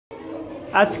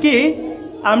আজকে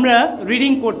আমরা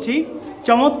রিডিং করছি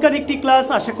চমৎকার একটি ক্লাস।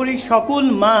 আশা করি সকল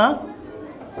মা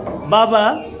বাবা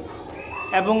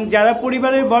এবং যারা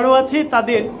পরিবারের বড় আছে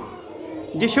তাদের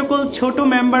যে সকল ছোট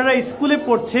মেম্বাররা স্কুলে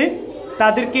পড়ছে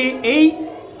তাদেরকে এই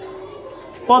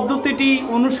পদ্ধতিটি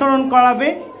অনুসরণ করাবে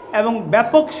এবং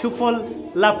ব্যাপক সুফল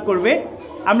লাভ করবে।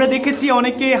 আমরা দেখেছি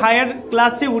অনেকে হায়ার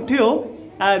ক্লাসে উঠেও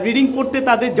রিডিং পড়তে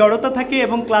তাদের জড়তা থাকে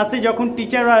এবং ক্লাসে যখন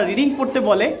টিচাররা রিডিং পড়তে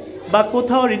বলে বা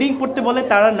কোথাও রিডিং পড়তে বলে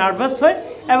তারা নার্ভাস হয়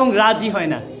এবং রাজি হয়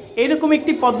না। এরকম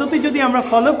একটি পদ্ধতি যদি আমরা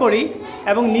ফলো করি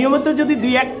এবং নিয়মিত যদি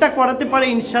দুই একটা করাতে পারে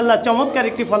ইনশাল্লাহ চমৎকার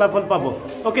একটি ফলাফল পাবো।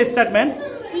 ওকে, start man.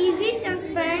 Is it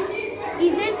transparent?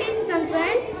 Isn't it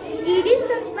transparent? It is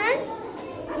transparent.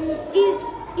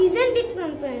 Isn't it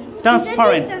transparent?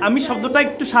 Transparent. আমি শব্দটা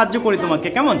একটু সাহায্য করি তোমাকে,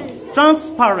 কেমন?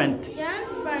 ট্রান্সপারেন্ট।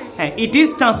 Transparent. হ্যাঁ, it is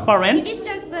transparent. It is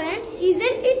transparent.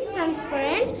 Isn't it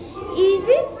transparent? Is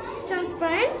it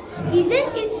transparent? Isn't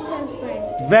it transparent?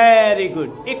 Very good.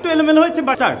 একটু এলোমেলো হয়েছে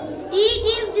butter. It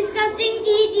is disgusting.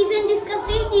 It isn't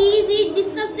disgusting. Is it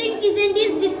disgusting? Isn't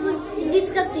it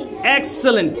disgusting?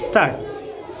 Excellent, start.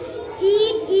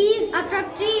 It is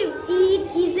attractive. It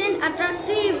isn't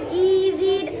attractive. Is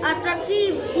it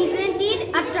attractive? Isn't it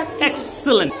attractive?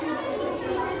 Excellent.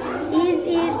 Is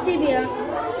it severe?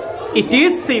 It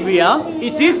is severe.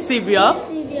 It is severe.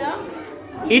 Severe.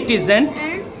 It isn't.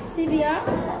 And severe.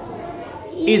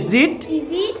 Is it Is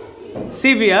it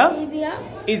severe? severe?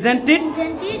 Isn't it?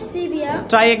 Isn't it severe?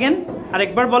 Try again.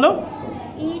 আরেকবার বলো।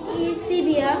 It is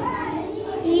severe.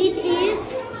 It is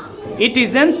It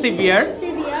isn't severe.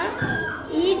 severe.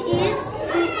 It is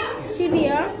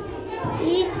severe.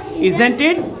 It Isn't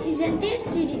it? Isn't it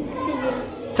severe?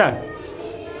 Start.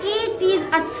 It is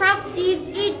attractive.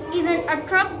 It isn't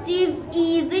attractive.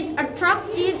 Is it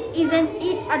attractive? Isn't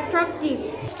it attractive?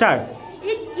 Start.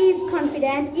 It is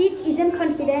confident. It isn't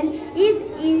confident.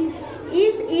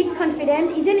 Is it confident?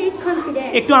 Isn't it confident?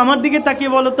 একটু আমার দিকে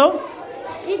তাকিয়ে বলো তো।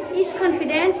 It is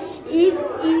confident. Is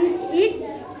it?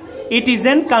 It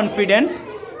isn't confident.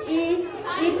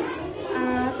 It's.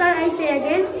 Sir, I say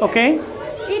again. Okay.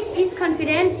 It is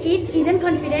confident. It isn't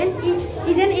confident.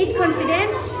 Isn't it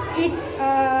confident?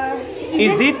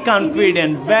 Is it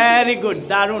confident? Very good.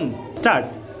 দারুণ। Start.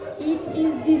 It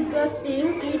is disgusting.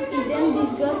 It isn't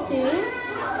disgusting.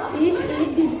 Is it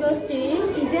disgusting?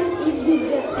 Isn't it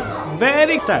disgusting?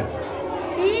 Very start.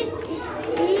 It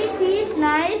is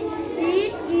nice.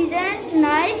 It isn't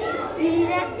nice.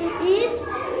 Is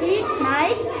it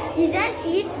nice? Isn't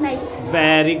it nice?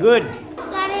 Very good.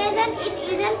 Courageous. It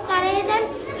isn't courageous.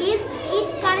 Is it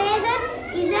courageous?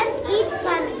 Isn't it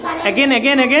courageous? Again.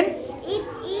 It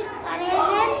is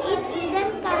courageous. It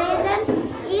isn't courageous.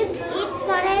 Is it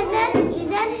courageous?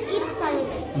 Isn't it courageous?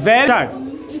 Very start.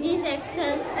 It is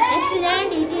excellent.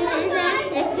 It isn't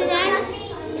excellent.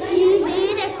 Is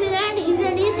it excellent?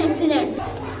 Isn't it excellent?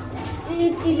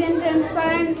 It isn't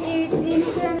transparent. It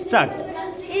isn't. Start.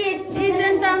 It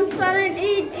isn't transparent.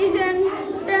 It isn't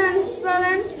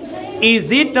transparent. Is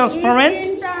it transparent?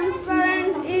 Isn't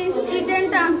transparent. Isn't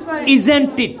transparent.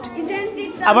 Isn't it? Isn't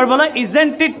it? আবার বলো,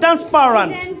 isn't it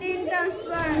transparent? Isn't it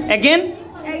transparent? Again.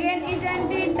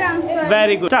 Isn't it transparent?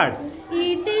 Very good. Start.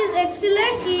 It is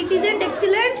excellent. It isn't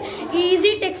excellent. Is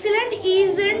it excellent?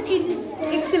 Isn't it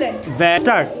excellent? Very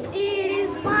start. It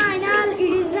is final.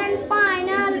 It isn't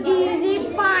final. Is it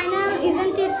final?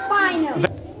 Isn't it final?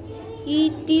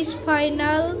 It is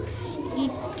final.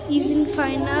 It isn't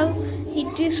final.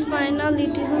 It is final.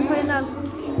 It isn't final.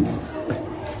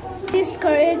 It is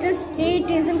courageous. It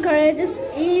isn't courageous.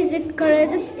 Is it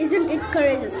courageous? Isn't it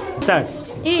courageous? Start.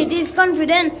 It is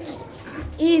confident.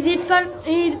 Is it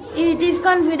it is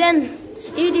confident.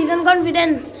 It isn't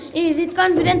confident. Is it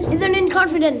confident? Isn't it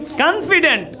confident?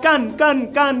 Confident.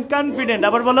 Confident.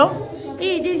 আবার বলো।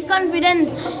 It is confident.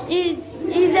 It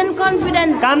isn't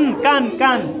confident.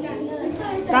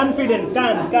 Confident.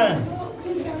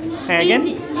 Again.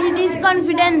 It is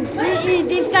confident. It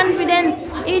is confident.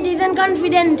 It isn't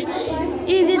confident.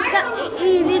 Is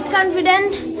it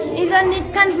confident? Isn't it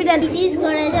confident? It is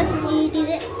courageous.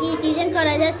 It isn't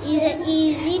courageous. Is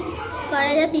it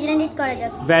courageous? Isn't it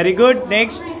courageous? Very good.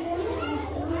 Next.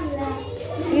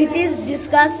 It is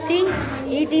disgusting.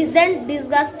 It isn't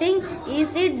disgusting. Is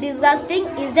it disgusting?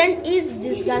 Isn't it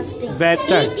disgusting? Very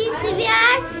start. It is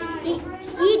severe.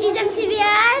 It isn't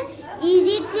severe. Is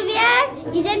it severe?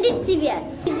 Isn't it severe?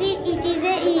 Easy. It is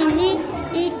easy.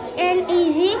 It and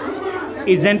easy.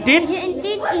 Isn't it? Isn't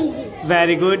it easy?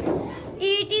 Very good.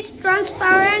 It is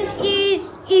transparent.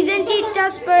 Isn't it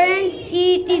transparent?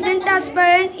 It isn't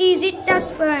transparent. Is it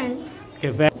transparent?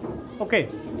 Okay.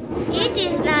 It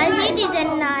is nice. It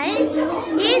isn't nice. Is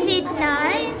it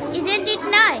nice? Isn't it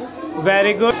nice?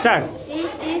 Very good. Start. It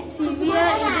is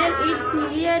severe, isn't it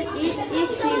severe? It is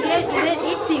severe, isn't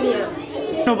it severe?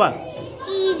 Nova.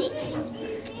 Easy.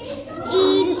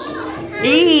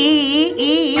 It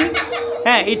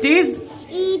is.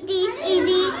 It is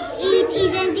easy. It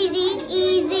isn't easy.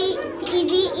 Easy.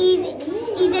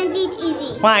 Isn't it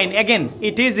easy? Fine. Again.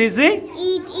 It is easy.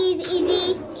 It is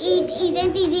easy. It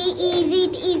isn't easy. Is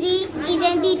it easy?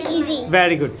 Isn't it easy?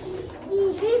 Very good.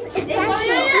 It is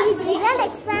expensive. It isn't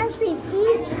expensive.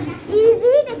 Is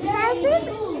it expensive?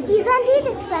 Isn't it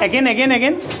expensive? Again. Is it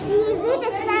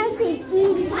expensive?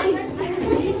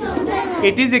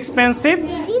 It is expensive.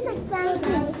 It is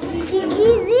expensive. Is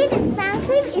it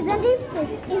expensive? Isn't it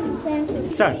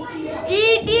expensive? Start.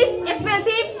 It is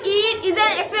expensive. It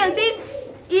isn't expensive.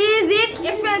 Is it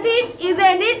expensive?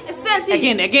 Isn't it expensive?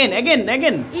 Again.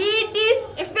 It is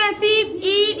expensive.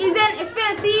 It isn't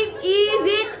expensive. Is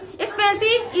it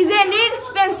expensive? Isn't it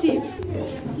expensive?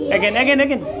 Again.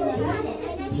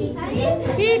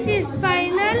 It is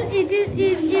final.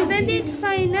 Isn't it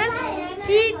final?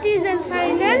 It isn't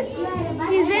final.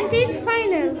 Isn't it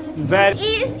final? Very. It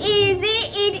is easy.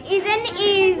 It isn't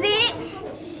easy.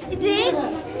 It is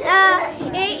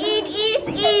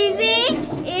easy.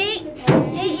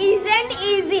 It isn't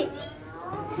easy.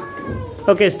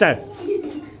 Okay. Start.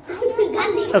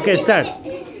 Okay. Start.